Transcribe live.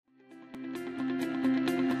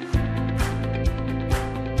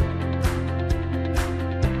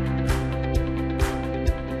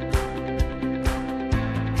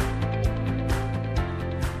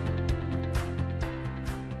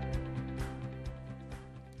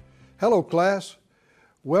Hello, class.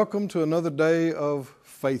 Welcome to another day of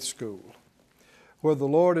Faith School, where the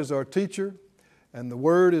Lord is our teacher and the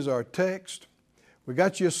Word is our text. We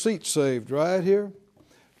got you a seat saved right here.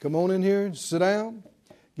 Come on in here and sit down.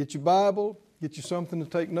 Get your Bible. Get you something to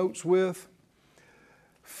take notes with.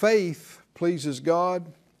 Faith pleases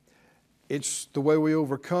God. It's the way we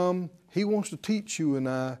overcome. He wants to teach you and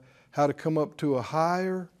I how to come up to a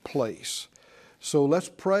higher place. So let's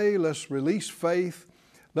pray. Let's release faith.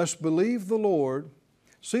 Let's believe the Lord,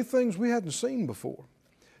 see things we hadn't seen before,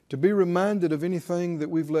 to be reminded of anything that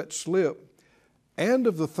we've let slip, and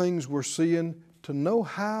of the things we're seeing, to know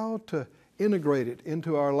how to integrate it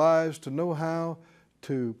into our lives, to know how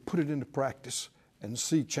to put it into practice and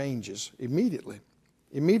see changes immediately.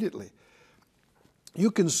 Immediately.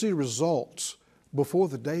 You can see results before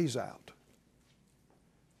the day's out.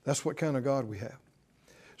 That's what kind of God we have.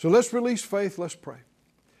 So let's release faith. Let's pray.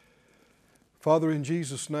 Father, in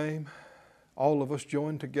Jesus' name, all of us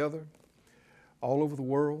joined together all over the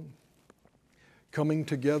world, coming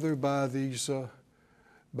together by these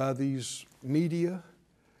media,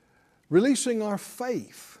 releasing our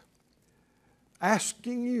faith,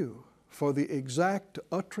 asking you for the exact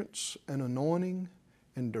utterance and anointing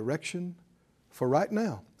and direction for right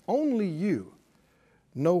now. Only you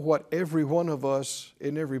know what every one of us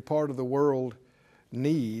in every part of the world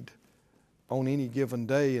need on any given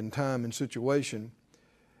day and time and situation.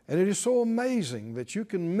 And it is so amazing that you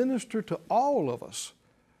can minister to all of us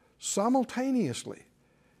simultaneously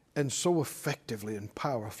and so effectively and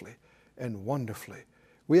powerfully and wonderfully.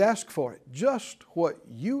 We ask for it, just what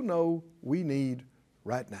you know we need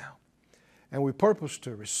right now. And we purpose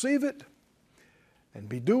to receive it and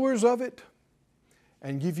be doers of it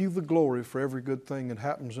and give you the glory for every good thing that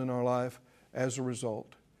happens in our life as a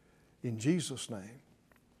result. In Jesus' name,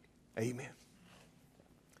 amen.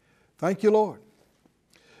 Thank you, Lord.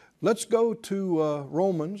 Let's go to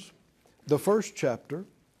Romans, the first chapter,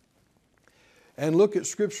 and look at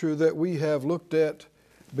Scripture that we have looked at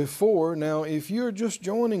before. Now, if you're just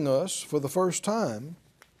joining us for the first time,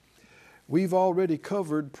 we've already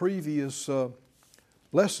covered previous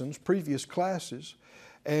lessons, previous classes,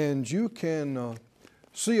 and you can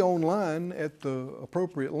see online at the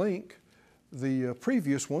appropriate link the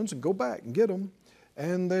previous ones and go back and get them.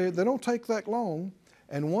 And they don't take that long,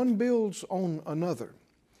 and one builds on another.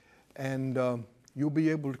 And you'll be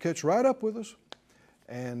able to catch right up with us.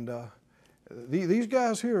 And these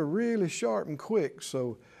guys here are really sharp and quick,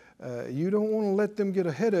 so you don't want to let them get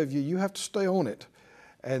ahead of you. You have to stay on it.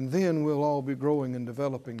 And then we'll all be growing and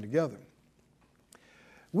developing together.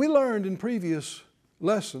 We learned in previous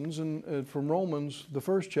lessons from Romans, the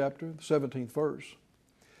first chapter, the 17th verse,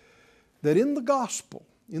 that in the gospel,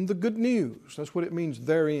 in the good news, that's what it means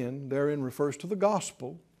therein refers to the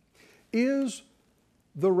gospel, is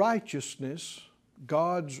the righteousness,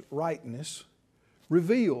 God's rightness,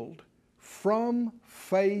 revealed from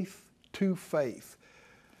faith to faith.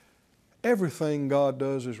 Everything God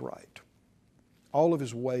does is right. All of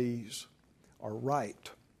His ways are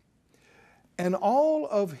right. And all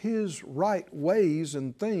of His right ways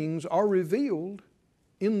and things are revealed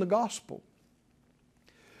in the gospel.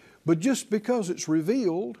 But just because it's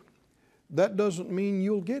revealed, that doesn't mean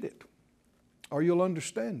you'll get it or you'll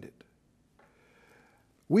understand it.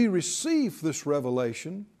 We receive this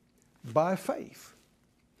revelation by faith.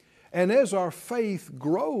 And as our faith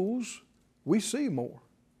grows, we see more.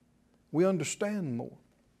 We understand more.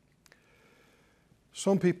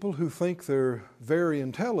 Some people who think they're very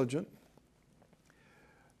intelligent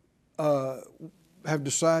have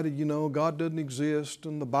decided, God doesn't exist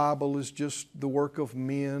and the Bible is just the work of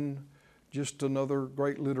men, just another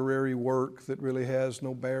great literary work that really has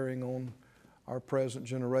no bearing on our present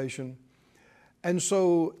generation. And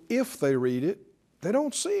so if they read it, they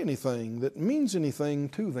don't see anything that means anything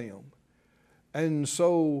to them. And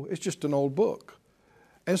so it's just an old book.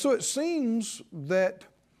 And so it seems that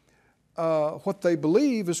what they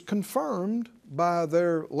believe is confirmed by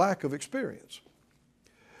their lack of experience.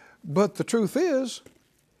 But the truth is,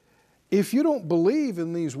 if you don't believe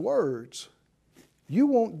in these words, you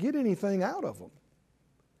won't get anything out of them.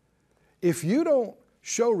 If you don't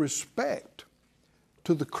show respect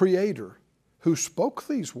to the Creator who spoke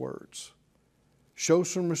these words, show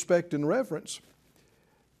some respect and reverence,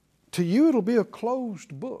 to you it'll be a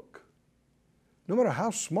closed book. No matter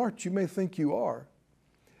how smart you may think you are,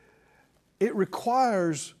 it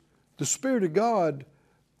requires the Spirit of God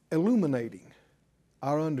illuminating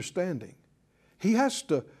our understanding. He has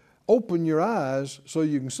to open your eyes so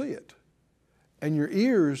you can see it, and your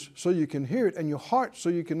ears so you can hear it, and your heart so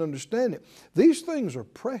you can understand it. These things are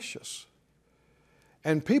precious.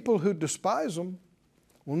 And people who despise them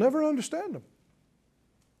will never understand them.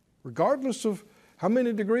 Regardless of how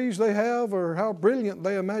many degrees they have or how brilliant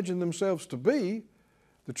they imagine themselves to be,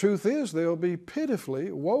 the truth is they'll be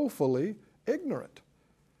pitifully, woefully ignorant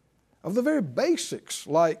of the very basics,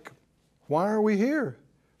 like, why are we here?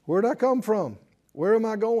 Where did I come from? Where am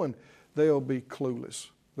I going? They'll be clueless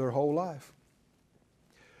their whole life.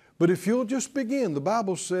 But if you'll just begin, the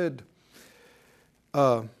Bible said,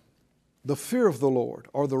 the fear of the Lord,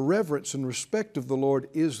 or the reverence and respect of the Lord,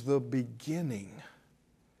 is the beginning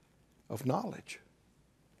of knowledge,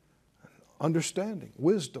 understanding,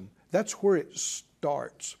 wisdom. That's where it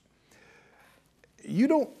starts. You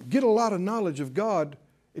don't get a lot of knowledge of God.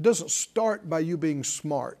 It doesn't start by you being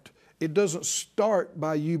smart. It doesn't start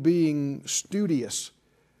by you being studious.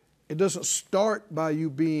 It doesn't start by you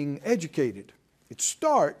being educated. It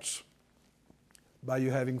starts by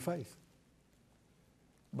you having faith,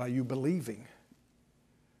 by you believing.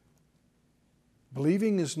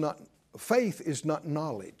 Faith is not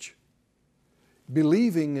knowledge.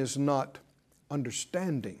 Believing is not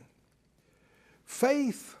understanding.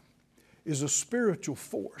 Faith is a spiritual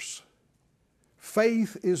force.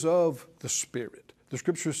 Faith is of the Spirit. The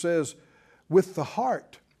Scripture says, with the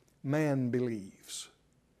heart man believes.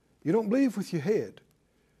 You don't believe with your head.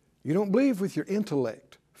 You don't believe with your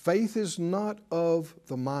intellect. Faith is not of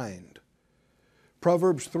the mind.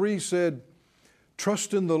 Proverbs 3 said,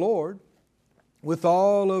 trust in the Lord with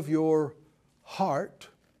all of your heart,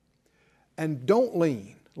 and don't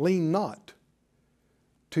lean not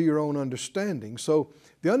to your own understanding. So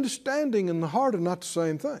the understanding and the heart are not the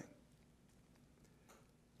same thing.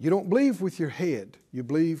 You don't believe with your head, you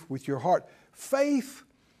believe with your heart. Faith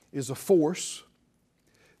is a force.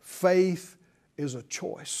 Faith is a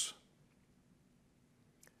choice.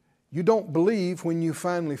 You don't believe when you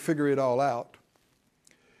finally figure it all out.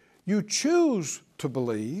 You choose to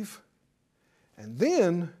believe, and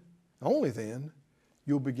then, only then,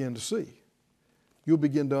 you'll begin to see. You'll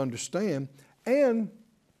begin to understand, and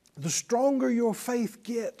the stronger your faith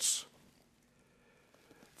gets,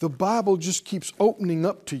 the Bible just keeps opening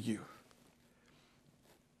up to you.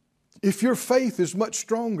 If your faith is much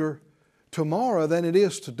stronger tomorrow than it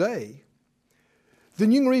is today,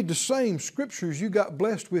 then you can read the same scriptures you got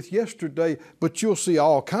blessed with yesterday, but you'll see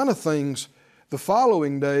all kind of things the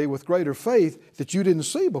following day with greater faith that you didn't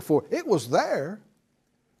see before. It was there.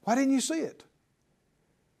 Why didn't you see it?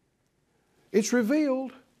 It's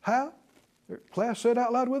revealed. How? Class, said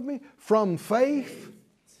out loud with me. From faith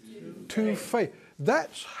to faith.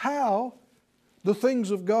 That's how the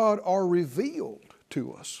things of God are revealed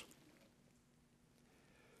to us.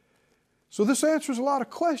 So this answers a lot of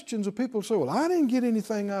questions of people who say, well, I didn't get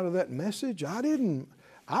anything out of that message.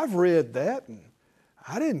 I've read that and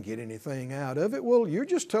I didn't get anything out of it. Well, you're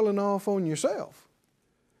just telling off on yourself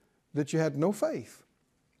that you had no faith,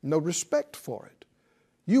 no respect for it.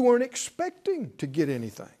 You weren't expecting to get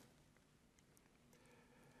anything.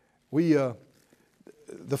 The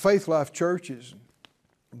Faith Life churches,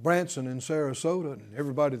 Branson and Sarasota, and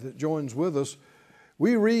everybody that joins with us,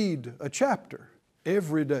 we read a chapter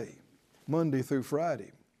every day, Monday through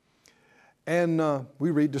Friday. And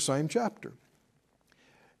we read the same chapter.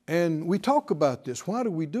 And we talk about this. Why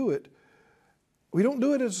do we do it? We don't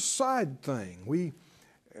do it as a side thing. We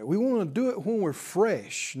want to do it when we're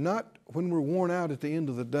fresh, not when we're worn out at the end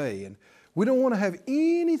of the day. And we don't want to have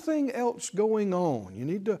anything else going on. You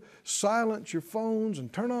need to silence your phones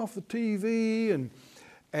and turn off the TV,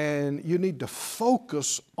 and you need to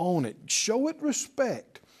focus on it. Show it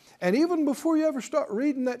respect. And even before you ever start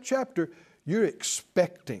reading that chapter, you're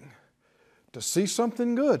expecting to see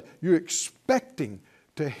something good. You're expecting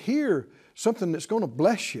to hear something that's going to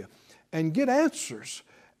bless you and get answers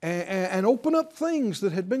and open up things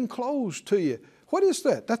that had been closed to you. What is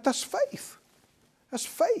that? That's faith. That's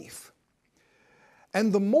faith.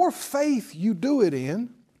 And the more faith you do it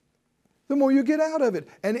in, the more you get out of it.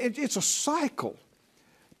 And it's a cycle.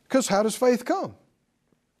 Because how does faith come?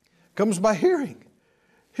 It comes by hearing.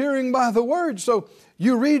 Hearing by the Word. So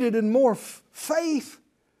you read it in more faith,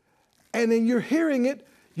 and then you're hearing it,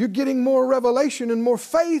 you're getting more revelation and more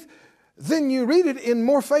faith. Then you read it in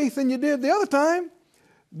more faith than you did the other time.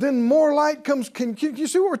 Then more light comes. Can you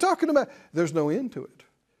see what we're talking about? There's no end to it.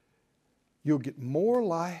 You'll get more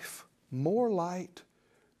life, more light,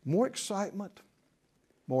 more excitement,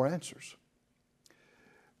 more answers.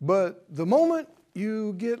 But the moment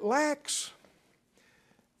you get lax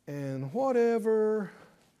and whatever,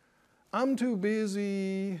 I'm too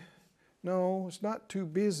busy. No, it's not too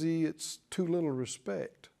busy. It's too little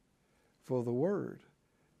respect for the Word.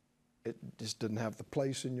 It just doesn't have the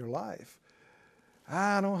place in your life.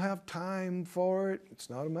 I don't have time for it. It's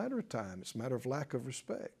not a matter of time. It's a matter of lack of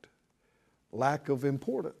respect, lack of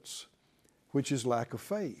importance, which is lack of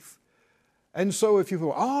faith. And so if you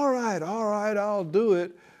go, all right, I'll do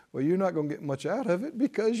it, well, you're not going to get much out of it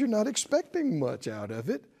because you're not expecting much out of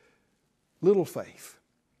it. Little faith.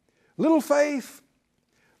 Little faith,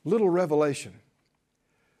 little revelation.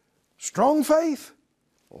 Strong faith,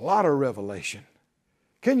 a lot of revelation.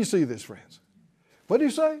 Can you see this, friends? What do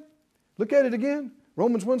you say? Look at it again.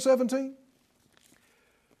 Romans 1:17.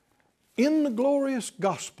 In the glorious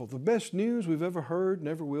gospel, the best news we've ever heard,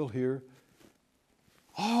 never will hear,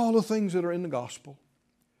 all the things that are in the gospel,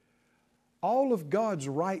 all of God's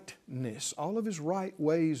rightness, all of His right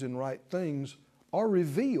ways and right things are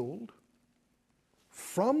revealed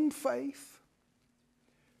from faith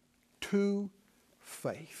to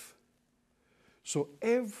faith. So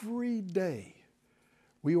every day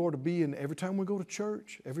we ought to be in, every time we go to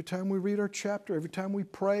church, every time we read our chapter, every time we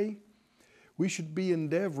pray, we should be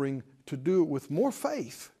endeavoring to do it with more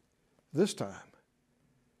faith this time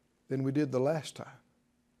than we did the last time.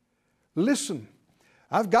 Listen,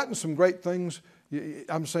 I've gotten some great things.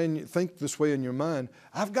 I'm saying think this way in your mind.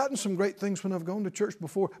 I've gotten some great things when I've gone to church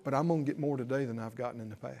before, but I'm going to get more today than I've gotten in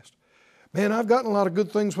the past. Man, I've gotten a lot of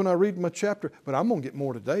good things when I read my chapter, but I'm going to get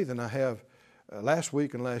more today than I have last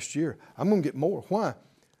week and last year. I'm going to get more. Why?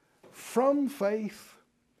 From faith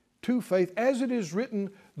to faith. As it is written,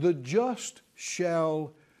 the just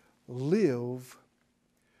shall live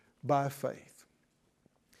by faith.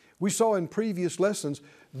 We saw in previous lessons,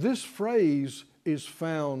 this phrase is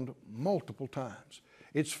found multiple times.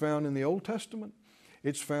 It's found in the Old Testament.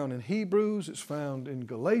 It's found in Hebrews. It's found in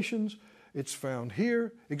Galatians. It's found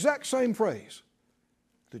here. Exact same phrase.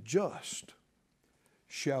 The just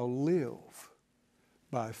shall live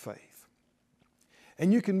by faith.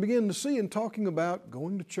 And you can begin to see in talking about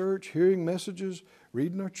going to church, hearing messages,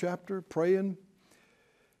 reading our chapter, praying.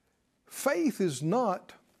 Faith is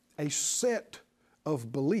not a set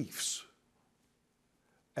of beliefs,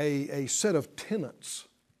 a set of tenets.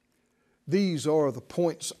 These are the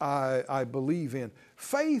points I believe in.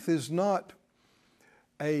 Faith is not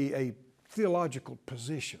a theological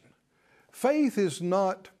position. Faith is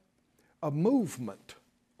not a movement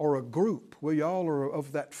or a group. We all are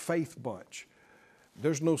of that faith bunch.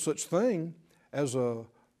 There's no such thing as a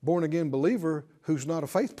born-again believer who's not a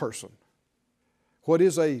faith person. What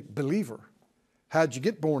is a believer? How'd you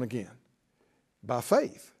get born again? By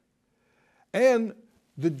faith. And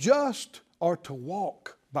the just are to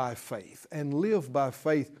walk by faith and live by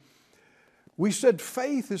faith. We said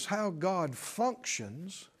faith is how God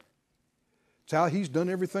functions. It's how He's done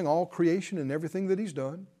everything, all creation and everything that He's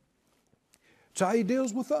done. It's how He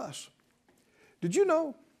deals with us. Did you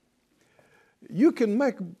know you can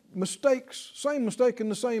make mistakes, same mistake in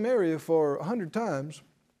the same area for 100 times,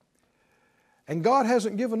 and God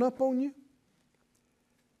hasn't given up on you?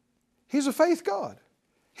 He's a faith God.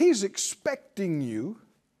 He's expecting you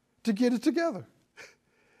to get it together.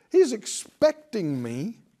 He's expecting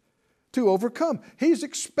me to overcome. He's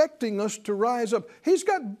expecting us to rise up. He's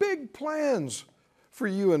got big plans for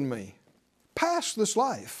you and me past this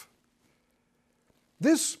life.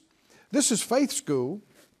 This is faith school,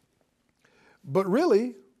 but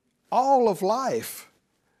really all of life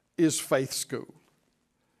is faith school.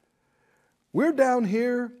 We're down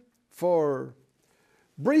here for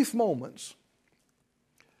brief moments,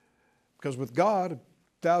 because with God,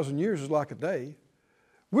 1,000 years is like a day.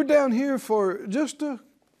 We're down here for just a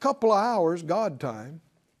couple of hours, God time,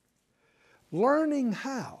 learning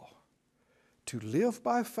how to live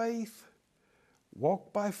by faith,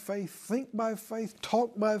 walk by faith, think by faith,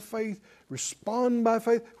 talk by faith, respond by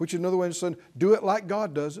faith, which is another way of saying do it like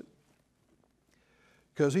God does it.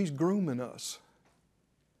 Because He's grooming us.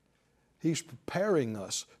 He's preparing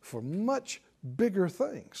us for much bigger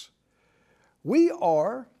things. We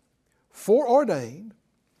are foreordained,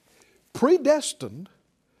 predestined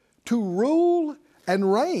to rule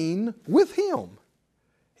and reign with Him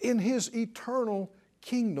in His eternal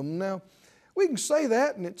kingdom. Now, we can say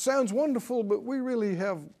that and it sounds wonderful, but we really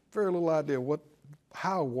have very little idea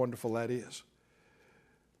how wonderful that is.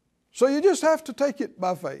 So you just have to take it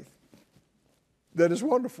by faith. That is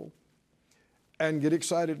wonderful. And get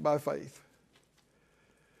excited by faith.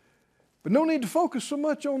 But no need to focus so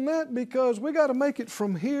much on that, because we got to make it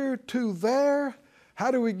from here to there. How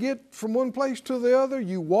do we get from one place to the other?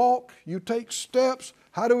 You walk, you take steps.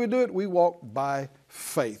 How do we do it? We walk by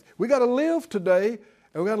faith. We got to live today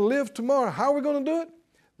and we got to live tomorrow. How are we going to do it?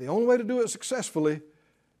 The only way to do it successfully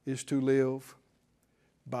is to live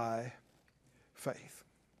by faith.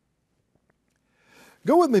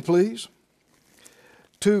 Go with me, please,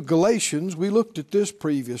 to Galatians. We looked at this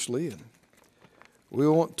previously, and we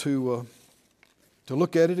want to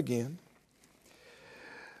look at it again.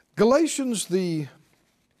 Galatians, the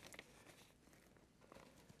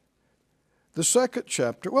second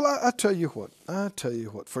chapter. Well, I tell you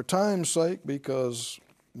what, for time's sake, because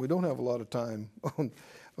we don't have a lot of time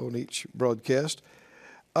on each broadcast,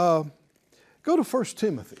 go to 1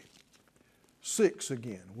 Timothy 6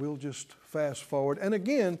 again. We'll just fast forward. And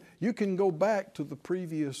again, you can go back to the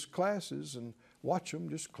previous classes and watch them.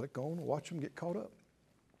 Just click on and watch them get caught up.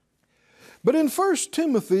 But in 1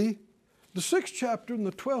 Timothy, the 6th chapter and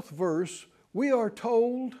the 12th verse, we are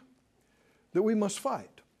told that we must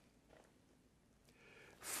fight.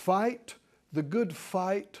 Fight the good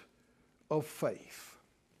fight of faith.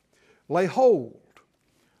 Lay hold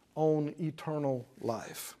on eternal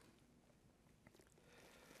life.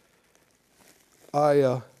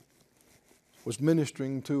 I was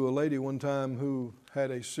ministering to a lady one time who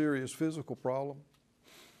had a serious physical problem,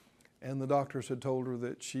 and the doctors had told her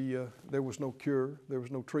that there was no cure, there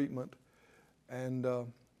was no treatment. And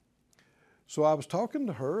so I was talking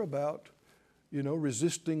to her about,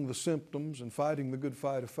 resisting the symptoms and fighting the good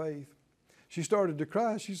fight of faith. She started to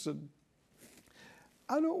cry. She said,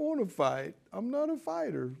 "I don't want to fight. I'm not a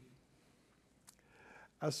fighter."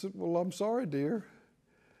 I said, "Well, I'm sorry, dear.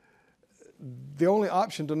 The only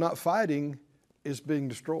option to not fighting is being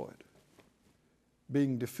destroyed,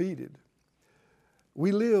 being defeated.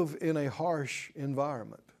 We live in a harsh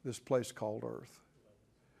environment, this place called earth.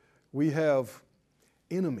 We have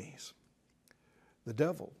enemies, the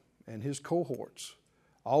devil and his cohorts,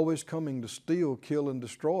 always coming to steal, kill, and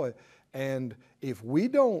destroy. And if we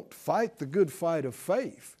don't fight the good fight of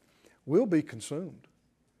faith, we'll be consumed.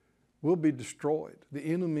 We'll be destroyed. The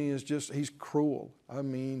enemy is he's cruel. I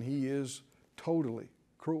mean, he is totally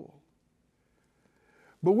cruel.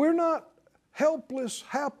 But we're not helpless,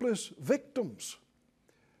 hapless victims.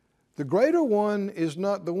 The greater one is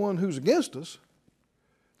not the one who's against us.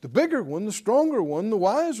 The bigger one, the stronger one, the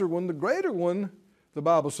wiser one, the greater one, the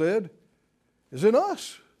Bible said, is in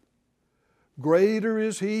us. Greater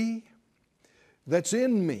is He that's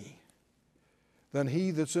in me than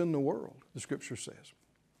he that's in the world, the Scripture says.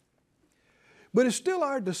 But it's still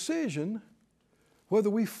our decision whether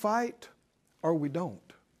we fight or we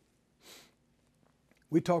don't.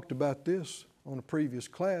 We talked about this on a previous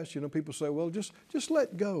class. People say, well, just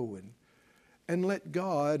let go and let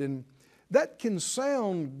God. And that can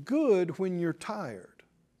sound good when you're tired.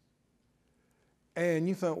 And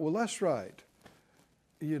you think, well, that's right.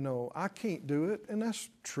 I can't do it. And that's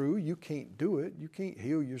true. You can't do it. You can't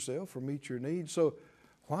heal yourself or meet your needs. So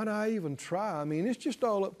why do I even try? I mean, it's just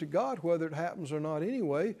all up to God whether it happens or not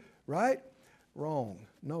anyway, right? Wrong.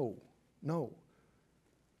 No.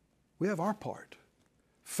 We have our part.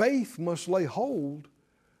 Faith must lay hold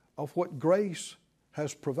of what grace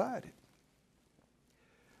has provided.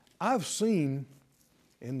 I've seen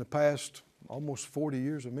in the past almost 40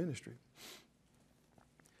 years of ministry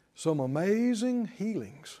some amazing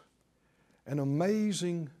healings and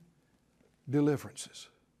amazing deliverances.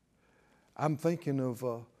 I'm thinking of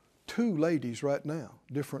two ladies right now,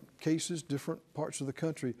 different cases, different parts of the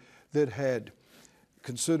country, that had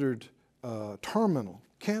considered terminal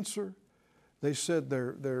cancer. They said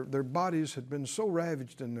their bodies had been so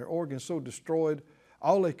ravaged and their organs so destroyed,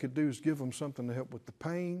 all they could do is give them something to help with the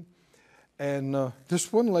pain. And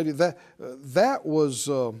this one lady, that was,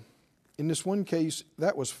 in this one case,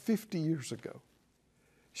 that was 50 years ago.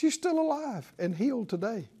 She's still alive and healed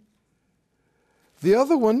today. The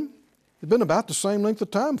other one had been about the same length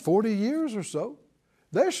of time, 40 years or so.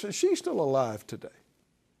 She's still alive today.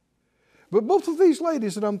 But both of these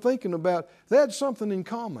ladies that I'm thinking about, they had something in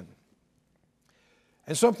common.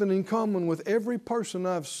 And something in common with every person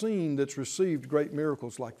I've seen that's received great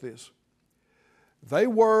miracles like this. They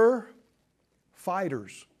were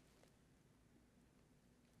fighters.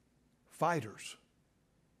 Fighters.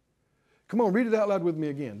 Come on, read it out loud with me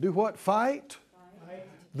again. Do what? Fight.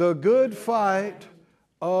 The good fight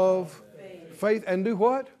of faith. And do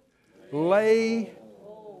what? Lay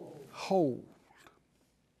hold.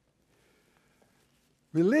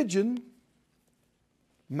 Religion,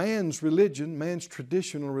 man's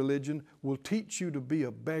traditional religion, will teach you to be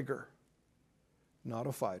a beggar, not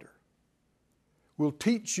a fighter. Will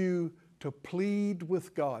teach you to plead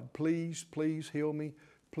with God. Please, please heal me.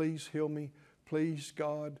 Please heal me. Please,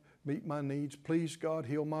 God, meet my needs. Please, God,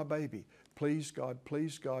 heal my baby. Please, God,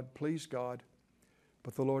 please, God, please, God.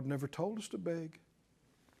 But the Lord never told us to beg.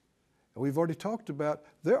 And we've already talked about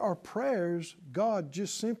there are prayers God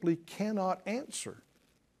just simply cannot answer.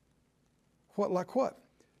 What, like what?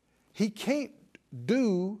 He can't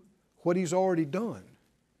do what He's already done.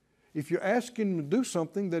 if you're asking Him to do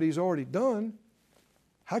something that He's already done,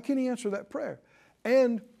 how can He answer that prayer?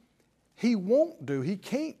 And He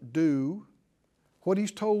can't do what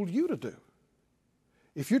He's told you to do.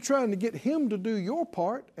 If you're trying to get Him to do your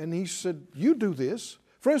part and He said, you do this.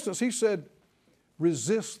 For instance, He said,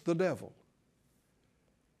 resist the devil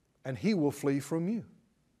and he will flee from you.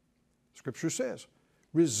 Scripture says,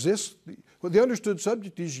 resist. The understood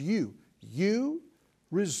subject is you. You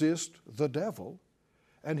resist the devil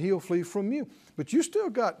and he'll flee from you. But you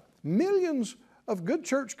still got millions of good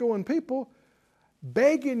church-going people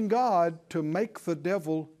begging God to make the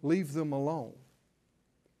devil leave them alone.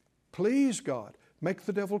 Please, God, make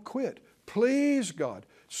the devil quit. Please, God,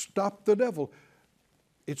 stop the devil.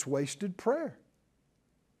 It's wasted prayer.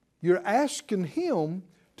 You're asking Him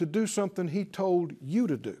to do something He told you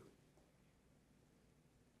to do.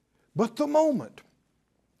 But the moment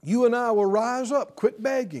you and I will rise up, quit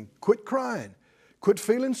begging, quit crying, quit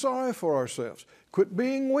feeling sorry for ourselves, quit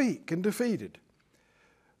being weak and defeated,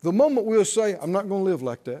 the moment we'll say, I'm not going to live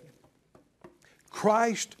like that.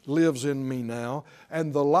 Christ lives in me now,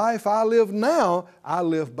 and the life I live now, I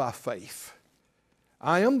live by faith.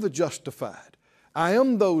 I am the justified. I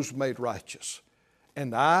am those made righteous,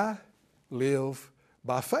 and I live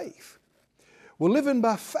by faith. Well, living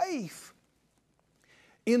by faith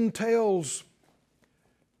entails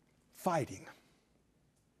fighting.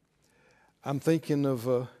 I'm thinking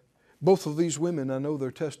of both of these women. I know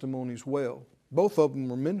their testimonies well. Both of them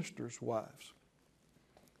were ministers' wives.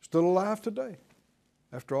 Still alive today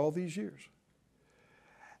after all these years.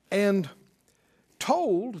 And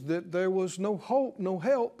told that there was no hope, no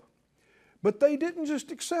help, but they didn't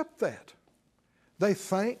just accept that. They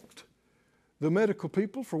thanked the medical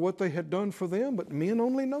people for what they had done for them, but men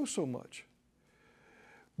only know so much.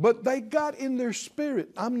 But they got in their spirit,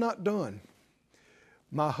 I'm not done.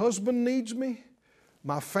 My husband needs me.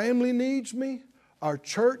 My family needs me. Our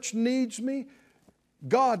church needs me.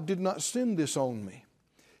 God did not send this on me.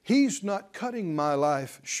 He's not cutting my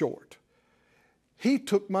life short. He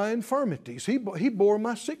took my infirmities. He bore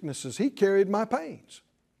my sicknesses. He carried my pains.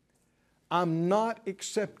 I'm not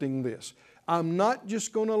accepting this. I'm not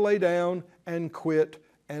just going to lay down and quit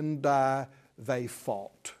and die. They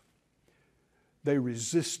fought. They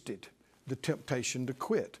resisted the temptation to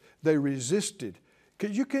quit. They resisted.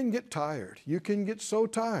 Because you can get tired. You can get so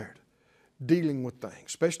tired dealing with things,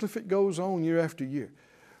 especially if it goes on year after year.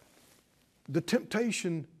 The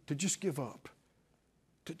temptation to just give up,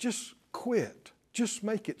 to just quit, just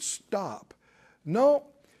make it stop. No,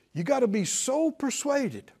 you got to be so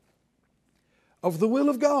persuaded of the will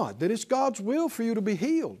of God, that it's God's will for you to be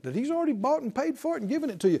healed, that He's already bought and paid for it and given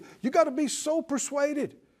it to you. You got to be so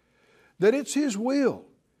persuaded that it's His will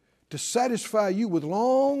to satisfy you with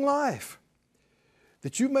long life,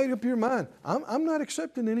 that you've made up your mind, I'm not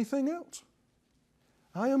accepting anything else.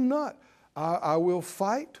 I am not. I will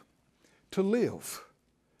fight to live.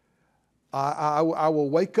 I will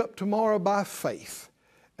wake up tomorrow by faith,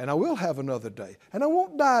 and I will have another day. And I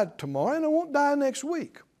won't die tomorrow, and I won't die next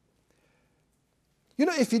week. You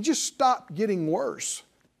know, if you just stop getting worse,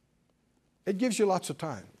 it gives you lots of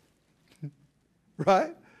time. Right?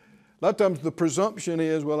 A lot of times the presumption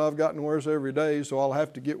is, well, I've gotten worse every day, so I'll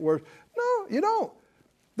have to get worse. No, you don't.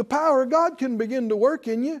 The power of God can begin to work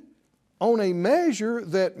in you on a measure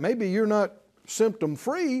that maybe you're not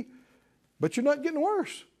symptom-free, but you're not getting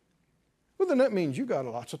worse. Well, then that means you got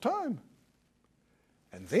lots of time.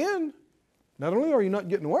 And then, not only are you not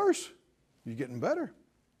getting worse, you're getting better.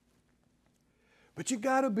 But you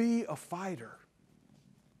got to be a fighter.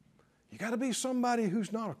 You got to be somebody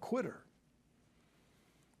who's not a quitter.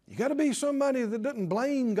 You got to be somebody that doesn't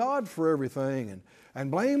blame God for everything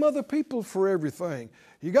and blame other people for everything.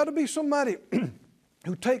 You got to be somebody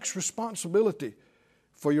who takes responsibility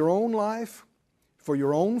for your own life, for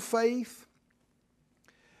your own faith.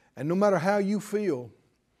 And no matter how you feel,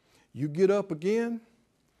 you get up again,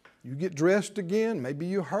 you get dressed again, maybe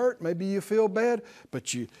you hurt, maybe you feel bad,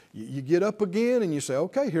 but you get up again and you say,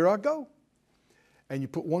 okay, here I go. And you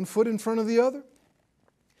put one foot in front of the other,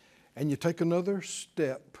 and you take another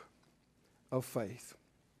step of faith.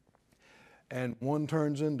 And one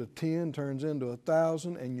turns into 10, turns into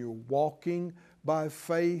 1,000, and you're walking by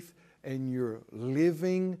faith, and you're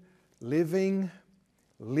living,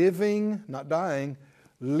 not dying,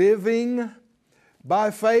 living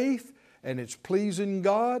by faith, and it's pleasing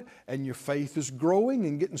God, and your faith is growing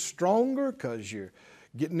and getting stronger because you're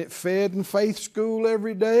getting it fed in faith school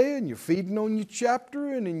every day, and you're feeding on your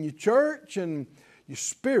chapter and in your church, and your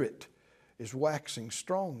spirit is waxing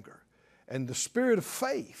stronger. And the spirit of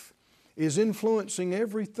faith is influencing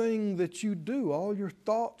everything that you do, all your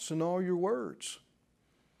thoughts and all your words.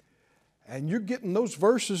 And you're getting those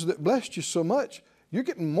verses that blessed you so much, you're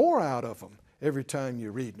getting more out of them every time you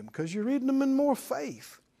read them because you're reading them in more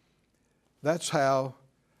faith. That's how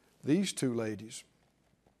these two ladies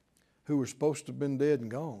who were supposed to have been dead and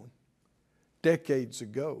gone decades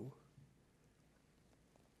ago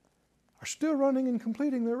are still running and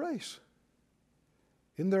completing their race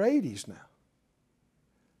in their 80s now.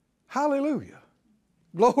 Hallelujah.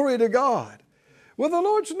 Glory to God. Well, the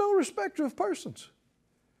Lord's no respecter of persons.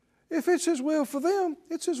 If it's His will for them,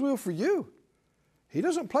 it's His will for you. He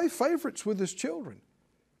doesn't play favorites with His children.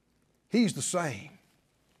 He's the same.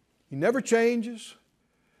 He never changes.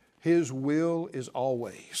 His will is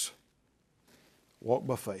always walk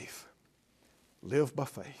by faith. Live by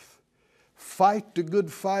faith. Fight the good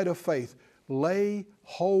fight of faith. Lay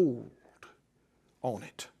hold on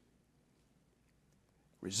it.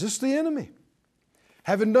 Resist the enemy.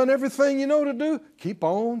 Having done everything you know to do, keep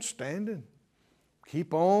on standing.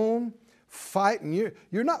 Keep on fighting.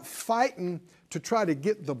 You're not fighting to try to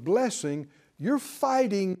get the blessing. You're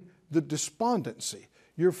fighting the despondency.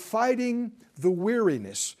 You're fighting the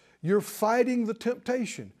weariness. You're fighting the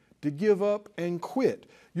temptation to give up and quit.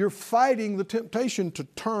 You're fighting the temptation to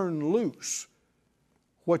turn loose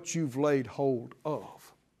what you've laid hold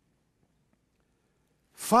of.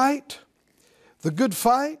 Fight the good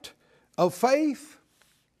fight of faith.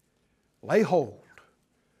 Lay hold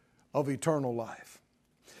of eternal life.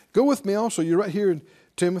 Go with me also, you're right here in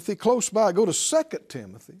Timothy, close by. Go to 2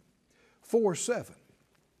 Timothy 4:7.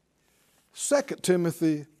 2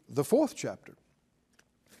 Timothy, the 4th chapter,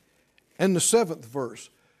 and the 7th verse.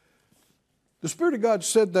 The Spirit of God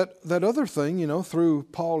said that other thing, through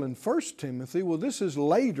Paul in 1 Timothy. Well, this is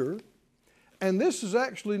later, and this is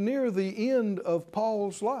actually near the end of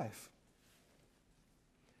Paul's life.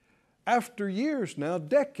 After years now,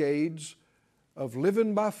 decades of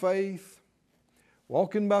living by faith,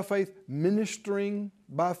 walking by faith, ministering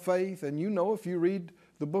by faith, and if you read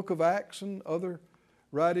the book of Acts and other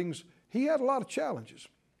writings, he had a lot of challenges.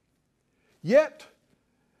 Yet,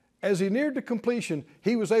 as he neared to completion,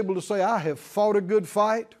 he was able to say, I have fought a good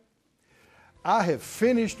fight. I have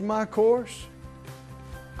finished my course.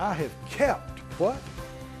 I have kept what?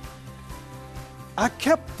 I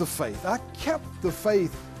kept the faith. I kept the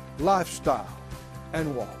faith lifestyle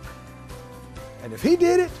and walk. And if he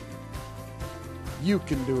did it, you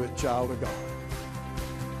can do it, child of God.